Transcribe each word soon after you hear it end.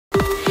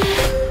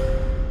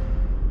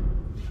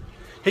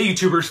Hey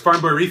YouTubers,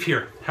 Farm Boy Reef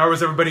here. How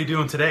is everybody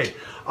doing today?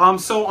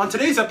 So on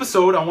today's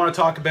episode, I want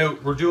to talk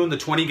about, we're doing the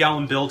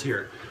 20-gallon build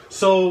here.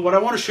 So what I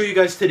want to show you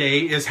guys today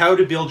is how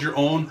to build your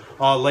own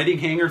lighting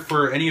hanger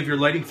for any of your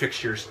lighting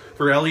fixtures,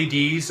 for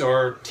LEDs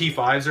or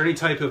T5s or any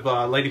type of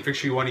lighting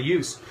fixture you want to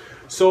use.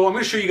 So I'm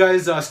going to show you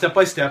guys step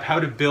by step how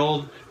to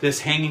build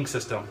this hanging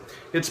system.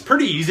 It's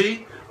pretty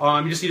easy.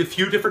 You just need a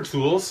few different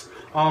tools.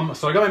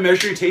 So I got my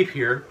measuring tape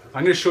here.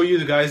 I'm going to show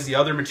you guys the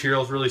other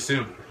materials really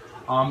soon.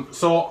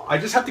 So I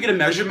just have to get a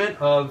measurement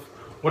of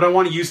what I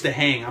want to use to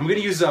hang. I'm going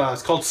to use,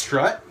 it's called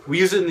strut. We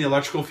use it in the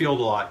electrical field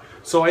a lot.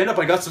 So I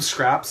got some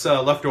scraps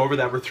left over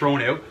that were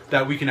thrown out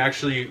that we can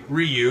actually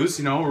reuse,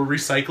 you know, we're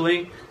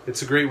recycling.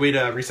 It's a great way to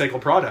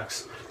recycle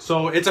products.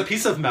 So it's a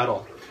piece of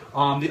metal.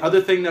 The other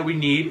thing that we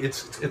need,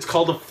 it's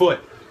called a foot.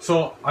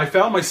 So I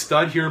found my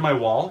stud here in my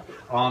wall.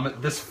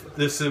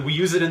 We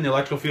use it in the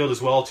electrical field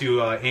as well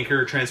to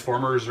anchor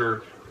transformers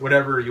or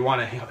whatever you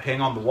want to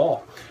hang on the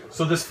wall.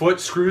 So this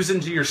foot screws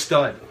into your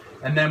stud,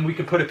 and then we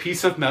can put a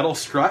piece of metal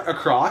strut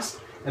across,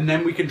 and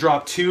then we can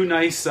drop two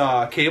nice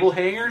cable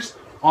hangers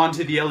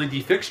onto the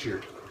LED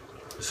fixture.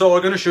 So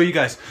I'm going to show you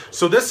guys.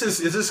 So this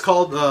is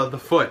called the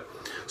foot.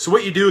 So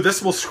what you do,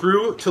 this will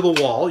screw to the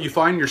wall. You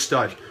find your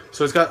stud.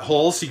 So it's got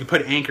holes so you can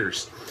put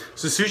anchors.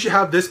 So as soon as you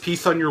have this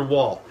piece on your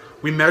wall,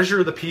 we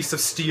measure the piece of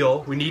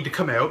steel we need to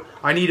come out.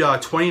 I need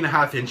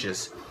 20.5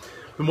 inches.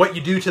 And what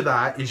you do to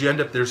that is you end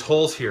up, there's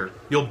holes here.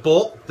 You'll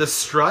bolt the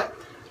strut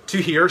to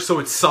here so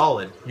it's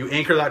solid. You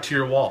anchor that to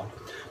your wall.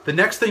 The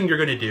next thing you're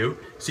going to do,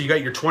 so you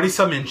got your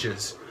 20-some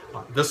inches.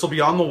 This will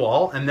be on the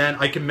wall, and then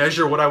I can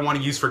measure what I want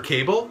to use for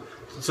cable.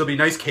 So it'll be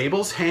nice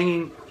cables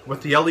hanging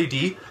with the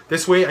LED.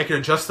 This way I can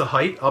adjust the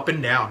height up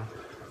and down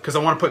because I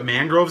want to put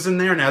mangroves in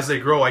there, and as they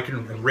grow I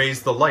can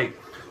raise the light.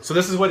 So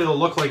this is what it'll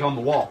look like on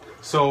the wall.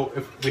 So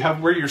if we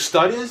have where your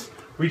stud is,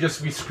 we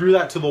screw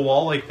that to the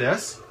wall like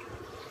this,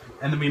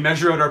 and then we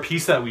measure out our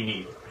piece that we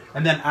need.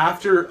 And then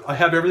after I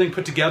have everything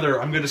put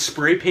together, I'm going to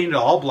spray paint it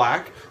all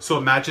black so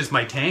it matches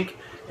my tank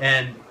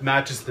and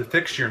matches the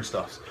fixture and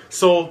stuff.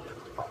 So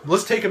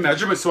let's take a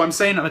measurement. So I'm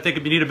saying I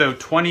think we need about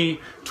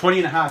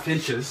 20.5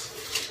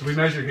 inches. We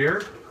measure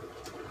here.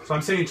 So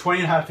I'm saying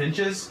 20.5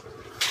 inches.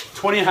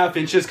 20.5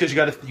 inches because you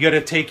got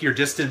to take your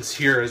distance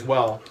here as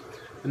well.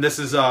 And this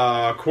is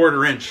a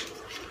 1/4 inch.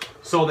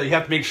 So that you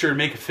have to make sure to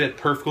make it fit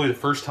perfectly the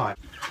first time.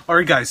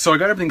 Alright guys, so I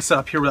got everything set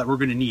up here that we're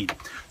going to need.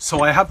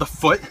 So I have the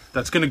foot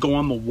that's going to go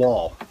on the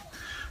wall.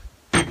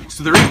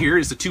 So right here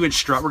is the 2-inch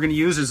strut we're going to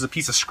use. This is a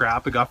piece of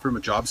scrap I got from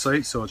a job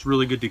site, so it's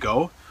really good to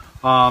go.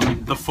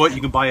 The foot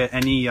you can buy at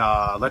any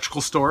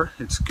electrical store.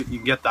 You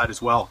can get that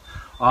as well.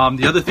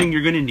 The other thing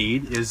you're going to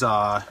need is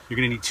you're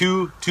going to need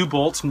two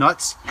bolts,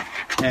 nuts,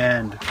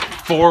 and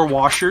 4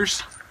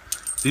 washers.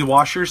 The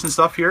washers and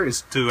stuff here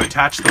is to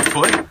attach the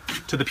foot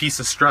to the piece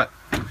of strut.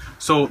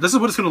 So this is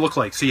what it's going to look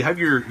like. So you have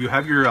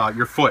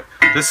your foot.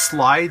 This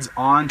slides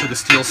onto the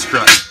steel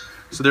strut.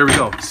 So there we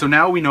go. So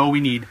now we know we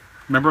need.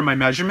 Remember my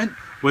measurement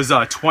was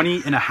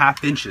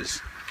 20.5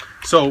 inches.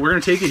 So we're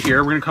going to take it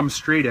here. We're going to come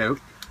straight out,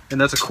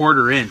 and that's a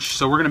 1/4 inch.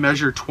 So we're going to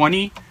measure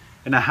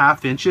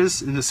 20.5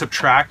 inches and then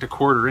subtract a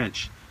 1/4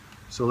 inch.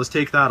 So let's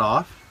take that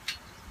off.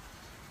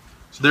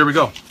 So there we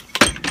go.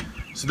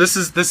 So this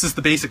is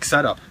the basic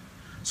setup.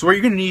 So what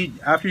you're going to need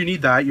after you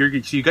need that,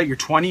 so you got your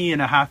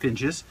 20.5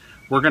 inches.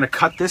 We're going to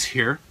cut this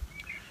here,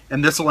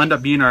 and this will end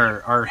up being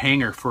our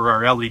hanger for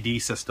our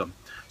LED system.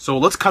 So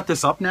let's cut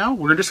this up now.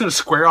 We're just going to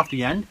square off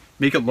the end,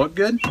 make it look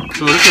good.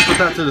 So we're just going to put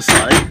that to the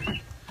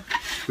side.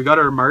 We got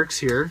our marks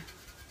here.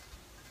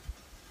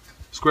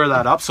 Square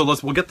that up. So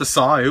we'll get the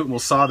saw out and we'll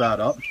saw that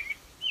up.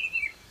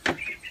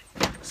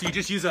 So you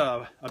just use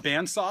a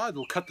band saw.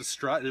 It'll cut the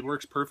strut. It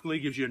works perfectly.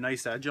 Gives you a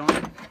nice edge on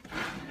it.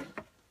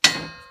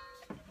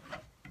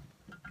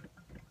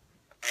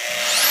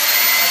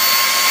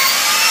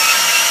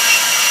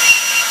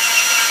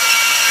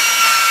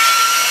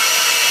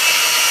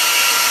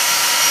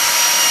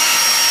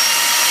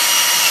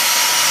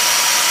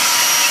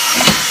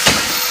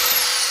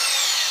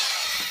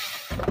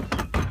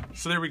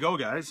 So there we go,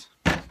 guys.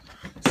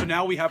 So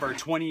now we have our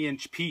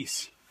 20-inch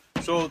piece.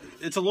 So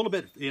it's a little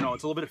bit, it's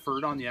a little bit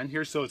furred on the end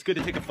here, so it's good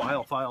to take a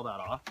file that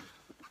off.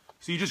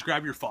 So you just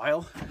grab your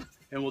file,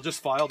 and we'll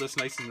just file this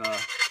nice and, so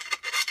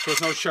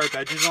there's no sharp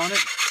edges on it.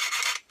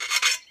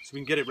 So we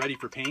can get it ready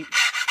for paint.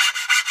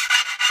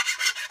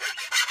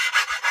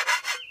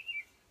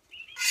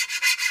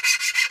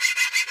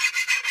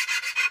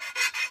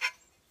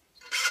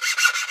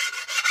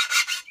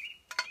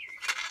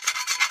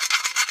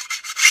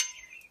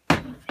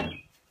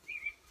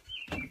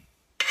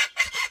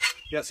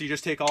 Yeah, so you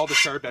just take all the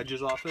sharp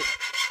edges off it.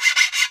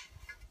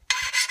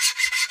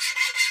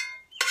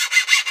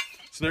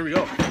 So there we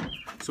go.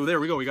 So there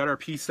we go. We got our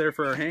piece there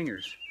for our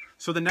hangers.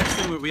 So the next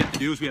thing we have to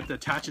do is we have to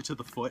attach it to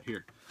the foot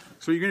here.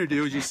 So what you're going to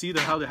do is you see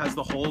how it has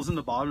the holes in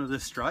the bottom of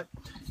this strut.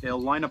 It'll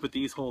line up with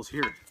these holes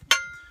here.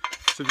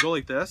 So if you go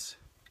like this,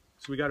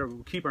 so we got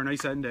to keep our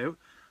nice end out.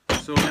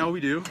 So now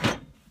we do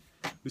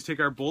is take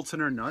our bolts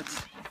and our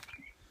nuts.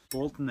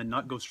 Bolt and the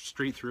nut goes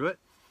straight through it.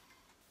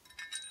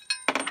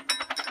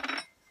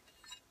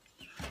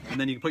 and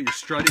then you can put your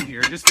strut in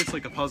here. It just fits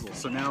like a puzzle.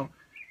 So now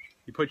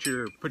you put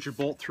your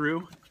bolt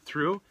through,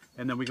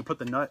 and then we can put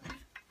the nut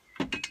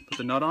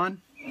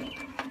on.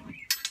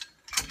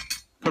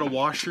 Put a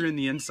washer in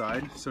the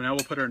inside. So now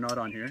we'll put our nut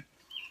on here.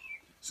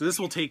 So this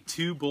will take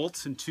 2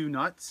 bolts and 2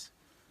 nuts.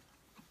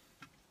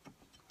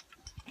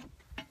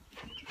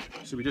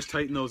 So we just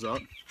tighten those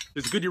up.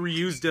 It's good to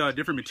reuse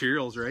different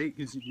materials, right?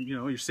 Because you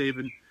know you're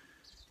saving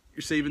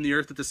the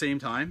earth at the same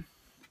time.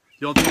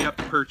 The only thing I had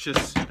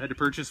to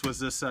purchase was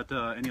this at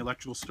any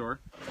electrical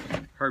store,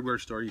 hardware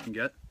store you can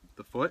get.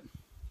 The foot.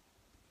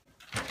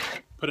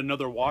 Put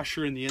another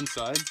washer in the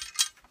inside,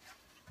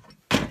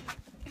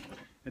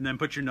 and then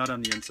put your nut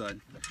on the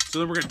inside. So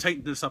then we're going to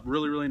tighten this up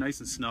really, really nice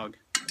and snug.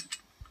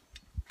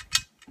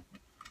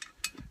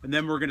 And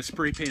then we're going to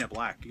spray paint it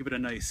black. Give it a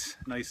nice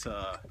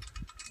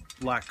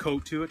black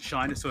coat to it,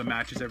 shine it so it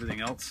matches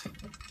everything else.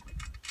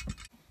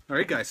 All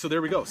right, guys, so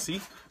there we go. See?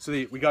 So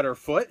we got our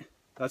foot.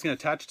 That's going to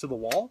attach to the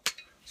wall.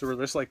 So we're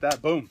just like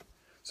that. Boom.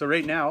 So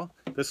right now,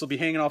 this will be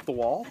hanging off the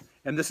wall.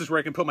 And this is where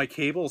I can put my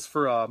cables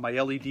for my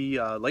LED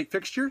light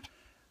fixture.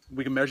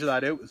 We can measure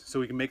that out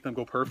so we can make them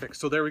go perfect.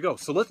 So there we go.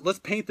 So let's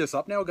paint this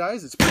up now,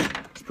 guys. It's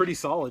pretty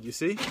solid, you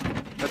see?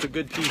 That's a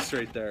good piece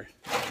right there.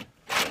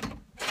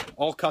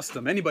 All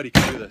custom. Anybody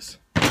can do this.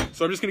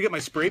 So I'm just gonna get my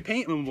spray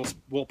paint and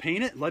we'll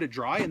paint it, let it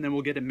dry, and then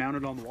we'll get it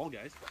mounted on the wall,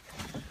 guys.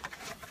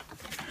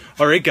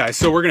 All right, guys.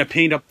 So we're gonna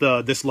paint up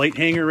this light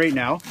hanger right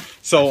now.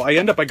 So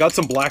I got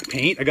some black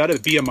paint. I got it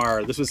at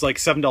BMR. This was like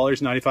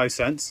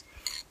 $7.95.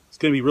 It's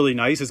gonna be really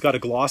nice. It's got a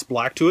gloss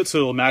black to it, so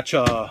it'll match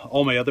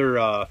all my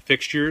other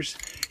fixtures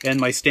and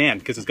my stand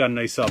because it's got a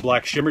nice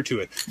black shimmer to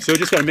it. So I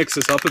just gotta mix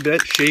this up a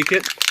bit, shake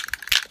it.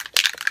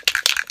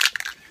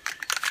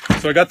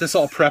 So I got this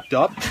all prepped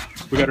up.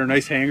 We got our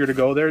nice hanger to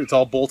go there. It's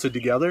all bolted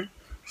together.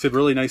 It's a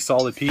really nice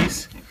solid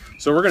piece.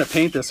 So we're gonna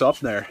paint this up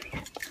there.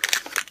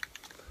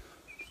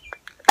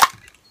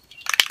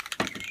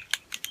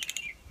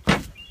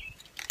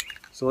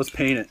 So let's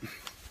paint it.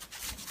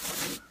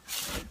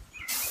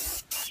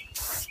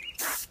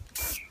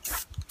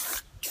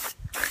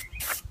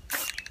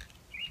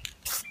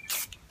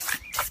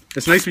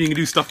 It's nice when you can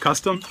do stuff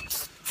custom.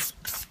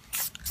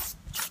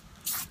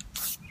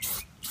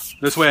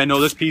 This way I know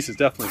this piece is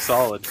definitely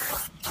solid.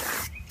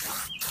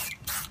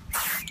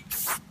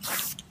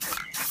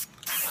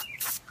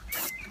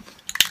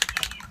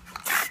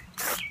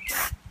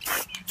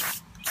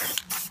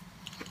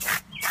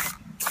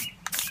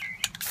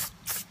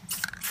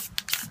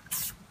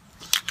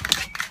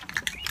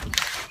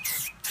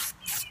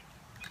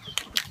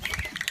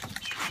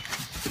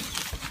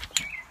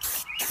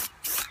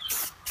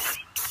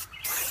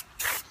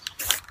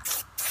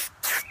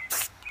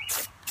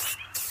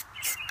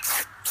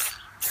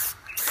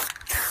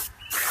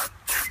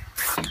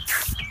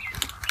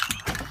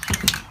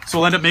 So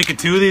we'll end up making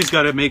 2 of these.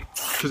 Got to make,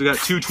 because we got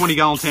 2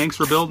 20-gallon tanks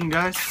we're building,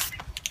 guys.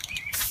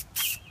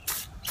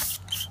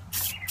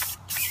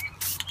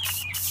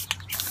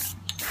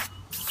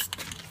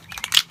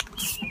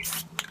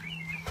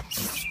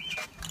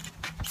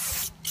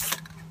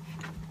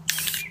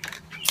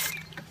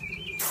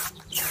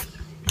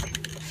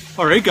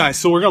 All right, guys.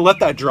 So we're gonna let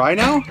that dry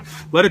now.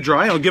 Let it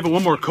dry. I'll give it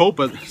one more coat,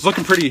 but it's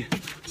looking pretty.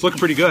 It's looking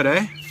pretty good,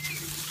 eh?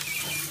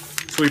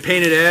 So we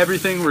painted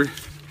everything.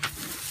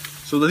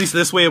 So at least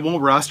this way it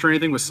won't rust or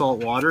anything with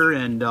salt water,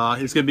 and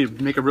it's gonna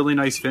make a really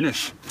nice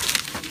finish.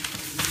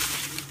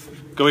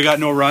 We got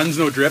no runs,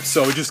 no drips,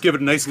 so we just give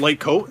it a nice light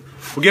coat.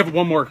 We'll give it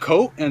one more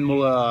coat, and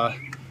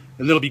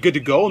it'll be good to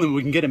go, and then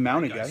we can get it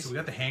mounted, guys. So we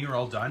got the hanger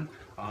all done.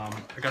 I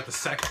got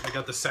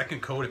the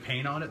second coat of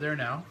paint on it there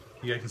now.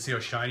 You guys can see how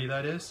shiny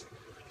that is.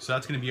 So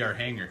that's gonna be our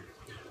hanger.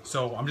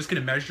 So I'm just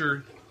gonna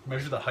measure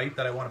the height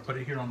that I want to put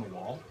it here on the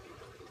wall.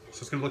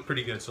 So it's gonna look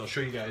pretty good. So I'll show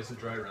you guys the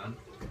dry run.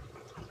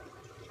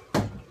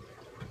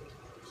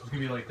 It's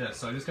gonna be like this.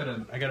 So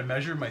I gotta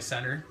measure my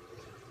center.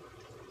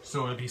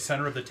 So it'll be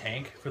center of the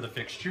tank for the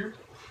fixture,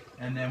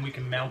 and then we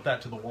can mount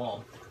that to the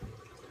wall.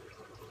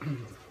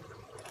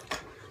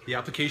 The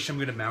application I'm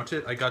gonna mount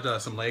it, I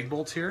got some lag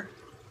bolts here.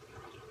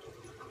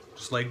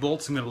 Just lag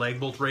bolts. I'm gonna lag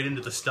bolt right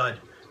into the stud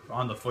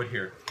on the foot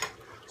here.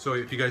 So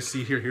if you guys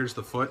see here, here's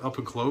the foot up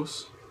and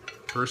close,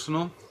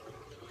 personal.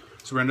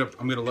 So I'm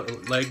gonna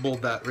lag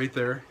bolt that right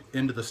there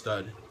into the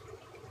stud.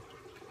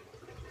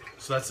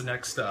 So that's the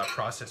next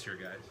process here,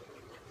 guys.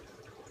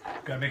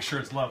 Gotta make sure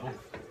it's level.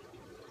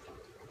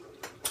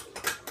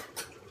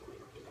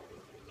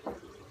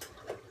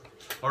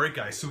 All right,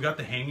 guys. So we got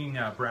the hanging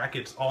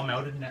brackets all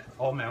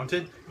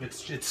mounted.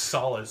 It's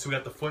solid. So we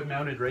got the foot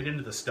mounted right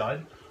into the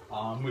stud.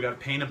 We got it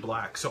painted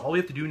black. So all we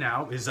have to do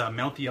now is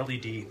mount the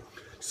LED.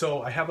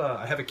 So I have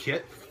a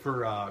kit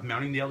for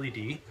mounting the LED.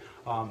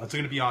 It's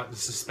going to be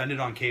suspended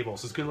on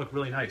cables. So it's going to look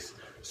really nice.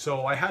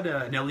 So I had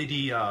an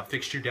LED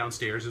fixture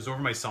downstairs. It was over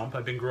my sump.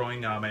 I've been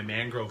growing my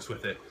mangroves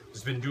with it.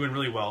 It's been doing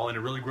really well, and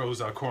it really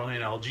grows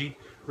coralline algae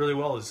really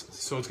well.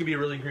 So it's going to be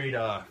really great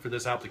for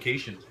this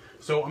application.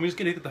 So I'm just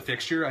going to get the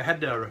fixture. I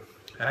had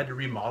to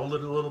remodel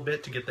it a little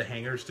bit to get the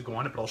hangers to go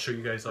on it, but I'll show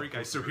you guys. All right,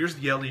 guys. So here's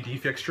the LED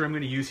fixture I'm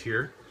going to use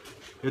here.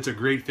 It's a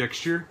great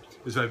fixture.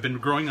 is I've been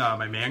growing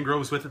my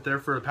mangroves with it there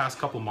for the past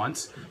couple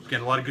months.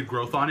 Getting a lot of good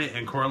growth on it,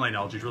 and coralline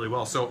algae really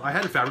well. So I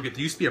had to fabricate,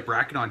 there used to be a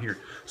bracket on here.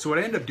 So what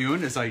I ended up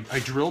doing is I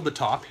drilled the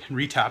top and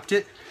retapped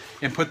it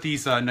and put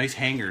these nice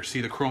hangers,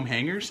 see the chrome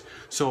hangers?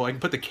 So I can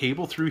put the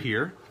cable through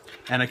here,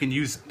 and I can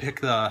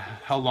pick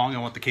how long I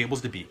want the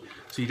cables to be.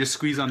 So you just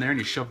squeeze on there and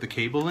you shove the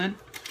cable in,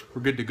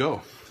 we're good to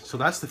go. So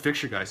that's the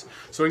fixture, guys.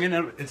 So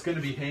it's gonna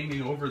be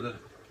hanging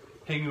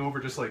over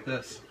just like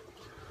this.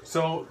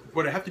 So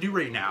what I have to do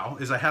right now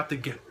is I have to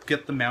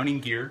get the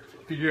mounting gear,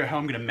 figure out how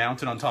I'm gonna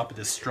mount it on top of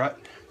this strut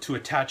to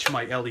attach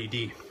my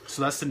LED.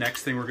 So that's the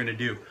next thing we're gonna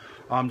do.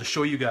 To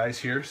show you guys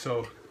here,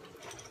 so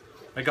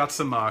I got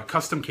some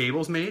custom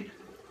cables made.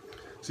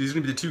 So these are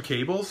gonna be the 2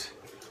 cables.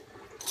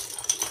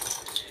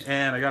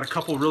 And I got a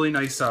couple really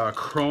nice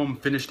chrome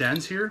finished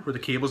ends here where the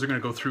cables are gonna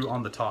go through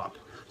on the top.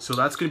 So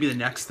that's gonna be the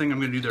next thing I'm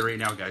gonna do there right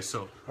now, guys.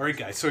 So, all right,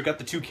 guys, so I got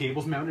the 2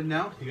 cables mounted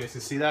now. You guys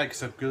can see that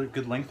because I have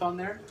good length on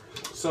there.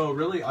 So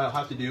really, all I'll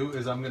have to do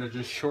is I'm gonna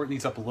just shorten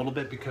these up a little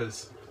bit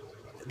because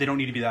they don't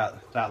need to be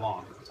that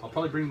long. I'll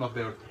probably bring them up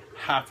about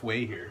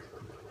halfway here.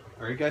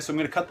 All right, guys, so I'm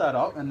gonna cut that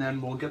up and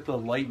then we'll get the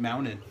light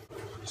mounted.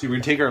 So we're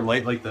gonna take our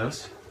light like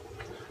this.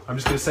 I'm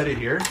just gonna set it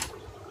here.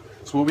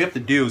 So what we have to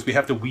do is we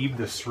have to weave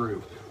this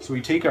through. So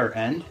we take our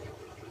end,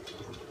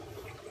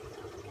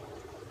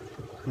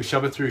 we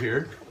shove it through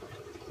here.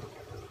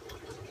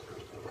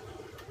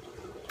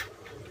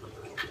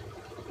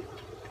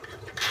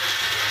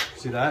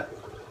 See that?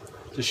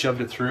 Just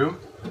shoved it through.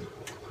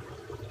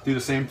 Do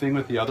the same thing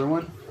with the other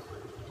one.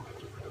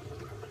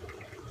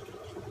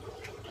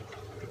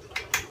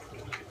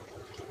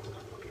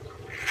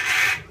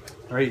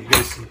 All right, you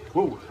guys see,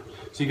 whoa.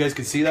 So you guys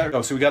can see that?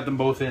 Oh, so we got them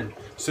both in.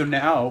 So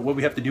now what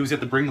we have to do is we have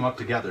to bring them up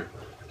together.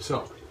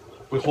 So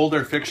we hold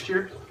our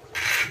fixture,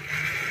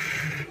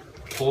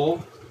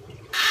 pull,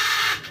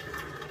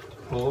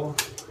 pull.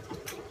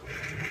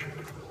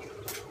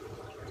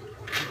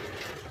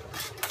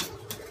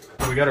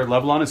 We got our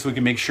level on it so we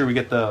can make sure we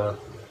get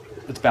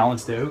it's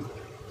balanced out.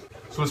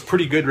 So it's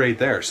pretty good right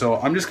there. So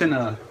I'm just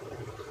gonna,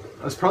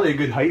 that's probably a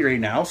good height right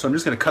now. So I'm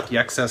just gonna cut the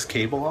excess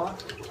cable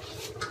off.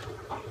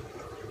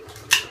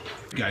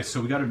 Guys,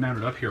 so we got it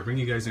mounted up here. Bring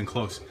you guys in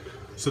close.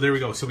 So there we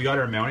go. So we got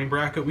our mounting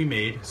bracket we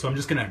made. So I'm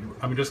just gonna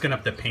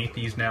have to paint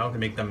these now to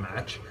make them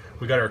match.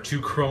 We got our 2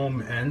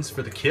 chrome ends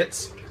for the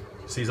kits.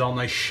 So he's all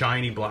nice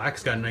shiny black.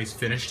 It's got a nice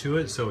finish to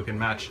it so it can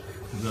match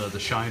the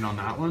shine on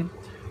that one.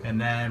 And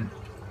then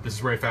this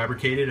is where I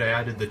fabricated. I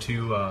added the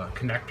 2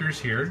 connectors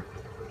here.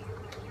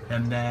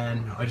 And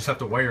then I just have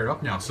to wire it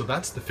up now. So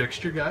that's the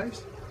fixture,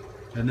 guys.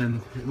 And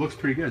then it looks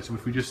pretty good. So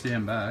if we just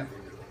stand back,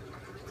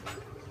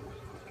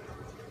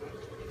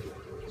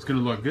 it's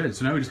gonna look good.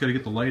 So now we just gotta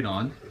get the light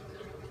on.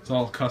 It's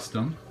all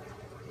custom.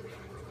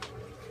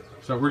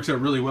 So it works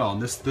out really well.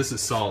 And this is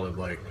solid,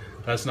 like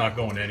that's not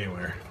going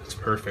anywhere. It's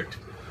perfect.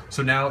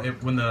 So now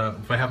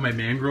if I have my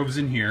mangroves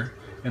in here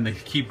and they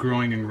keep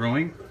growing and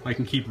growing, I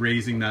can keep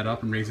raising that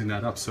up and raising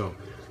that up. So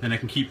then I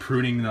can keep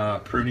pruning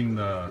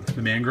the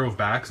mangrove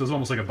back. So it's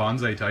almost like a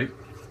bonsai type.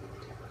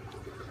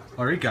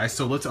 All right, guys,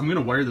 so I'm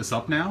gonna wire this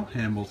up now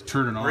and we'll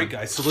turn it on. All right,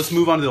 guys, so let's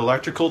move on to the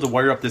electrical to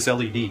wire up this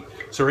LED.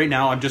 So right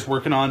now I'm just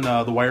working on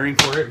the wiring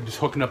for it. I'm just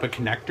hooking up a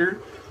connector.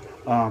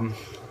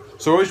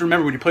 So always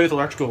remember when you play with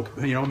electrical,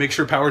 make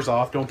sure power's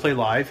off, don't play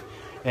live.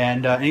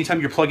 And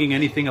anytime you're plugging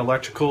anything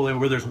electrical and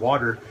where there's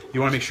water,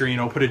 you wanna make sure,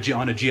 put it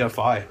on a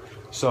GFI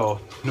so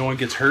no one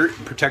gets hurt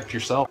and protect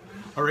yourself.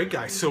 All right,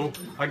 guys, so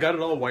I got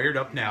it all wired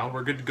up now.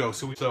 We're good to go.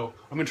 So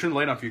I'm gonna turn the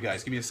light on for you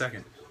guys. Give me a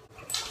second.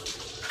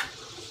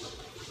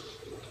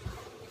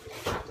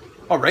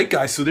 All right,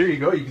 guys, so there you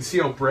go. You can see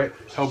how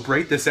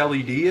bright this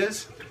LED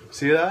is.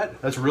 See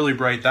that? That's really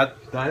bright. That's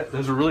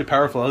a really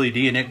powerful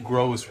LED, and it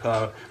grows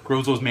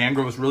those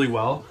mangroves really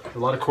well. A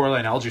lot of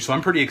coralline algae, so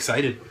I'm pretty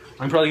excited.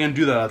 I'm probably gonna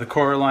do the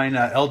coralline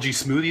algae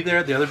smoothie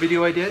there, the other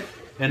video I did,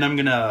 and I'm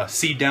gonna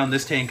seed down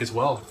this tank as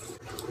well.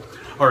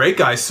 All right,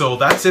 guys, so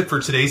that's it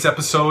for today's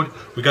episode.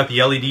 We got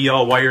the LED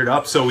all wired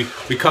up, so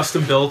we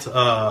custom built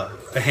a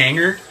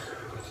hanger.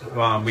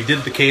 We did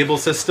the cable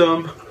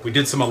system, we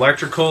did some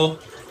electrical,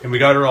 and we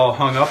got her all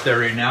hung up there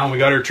right now. We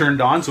got her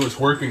turned on, so it's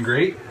working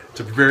great. It's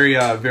a very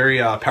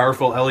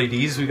powerful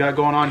LEDs we got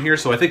going on here,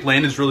 so I think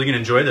Landon's really gonna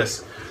enjoy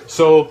this.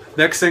 So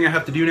next thing I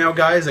have to do now,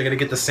 guys, I gotta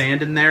get the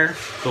sand in there,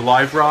 the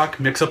live rock,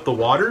 mix up the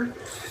water,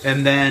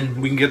 and then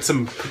we can get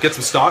some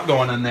stock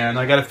going in there. And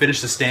I gotta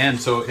finish the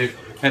stand so it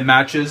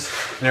matches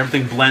and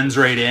everything blends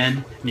right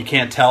in, and you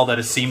can't tell that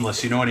it's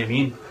seamless. You know what I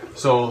mean?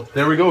 So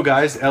there we go,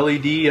 guys.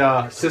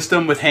 LED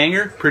system with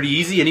hanger, pretty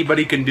easy.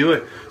 Anybody can do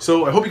it.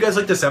 So I hope you guys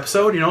like this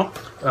episode.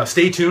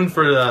 Stay tuned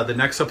for the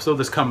next episode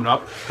that's coming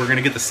up. We're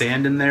gonna get the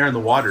sand in there and the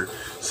water.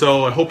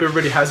 So I hope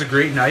everybody has a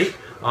great night.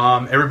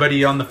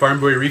 Everybody on the Farm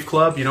Boy Reef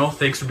Club,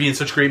 thanks for being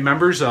such great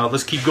members.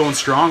 Let's keep going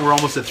strong. We're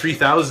almost at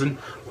 3,000.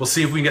 We'll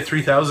see if we can get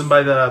 3,000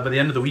 by the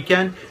end of the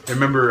weekend. And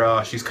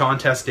remember, she's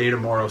contest day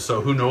tomorrow,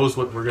 so who knows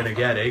what we're gonna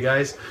get,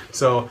 guys?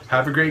 So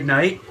have a great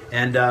night,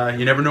 and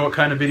you never know what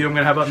kind of video I'm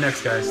gonna have up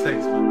next, guys.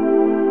 Thanks.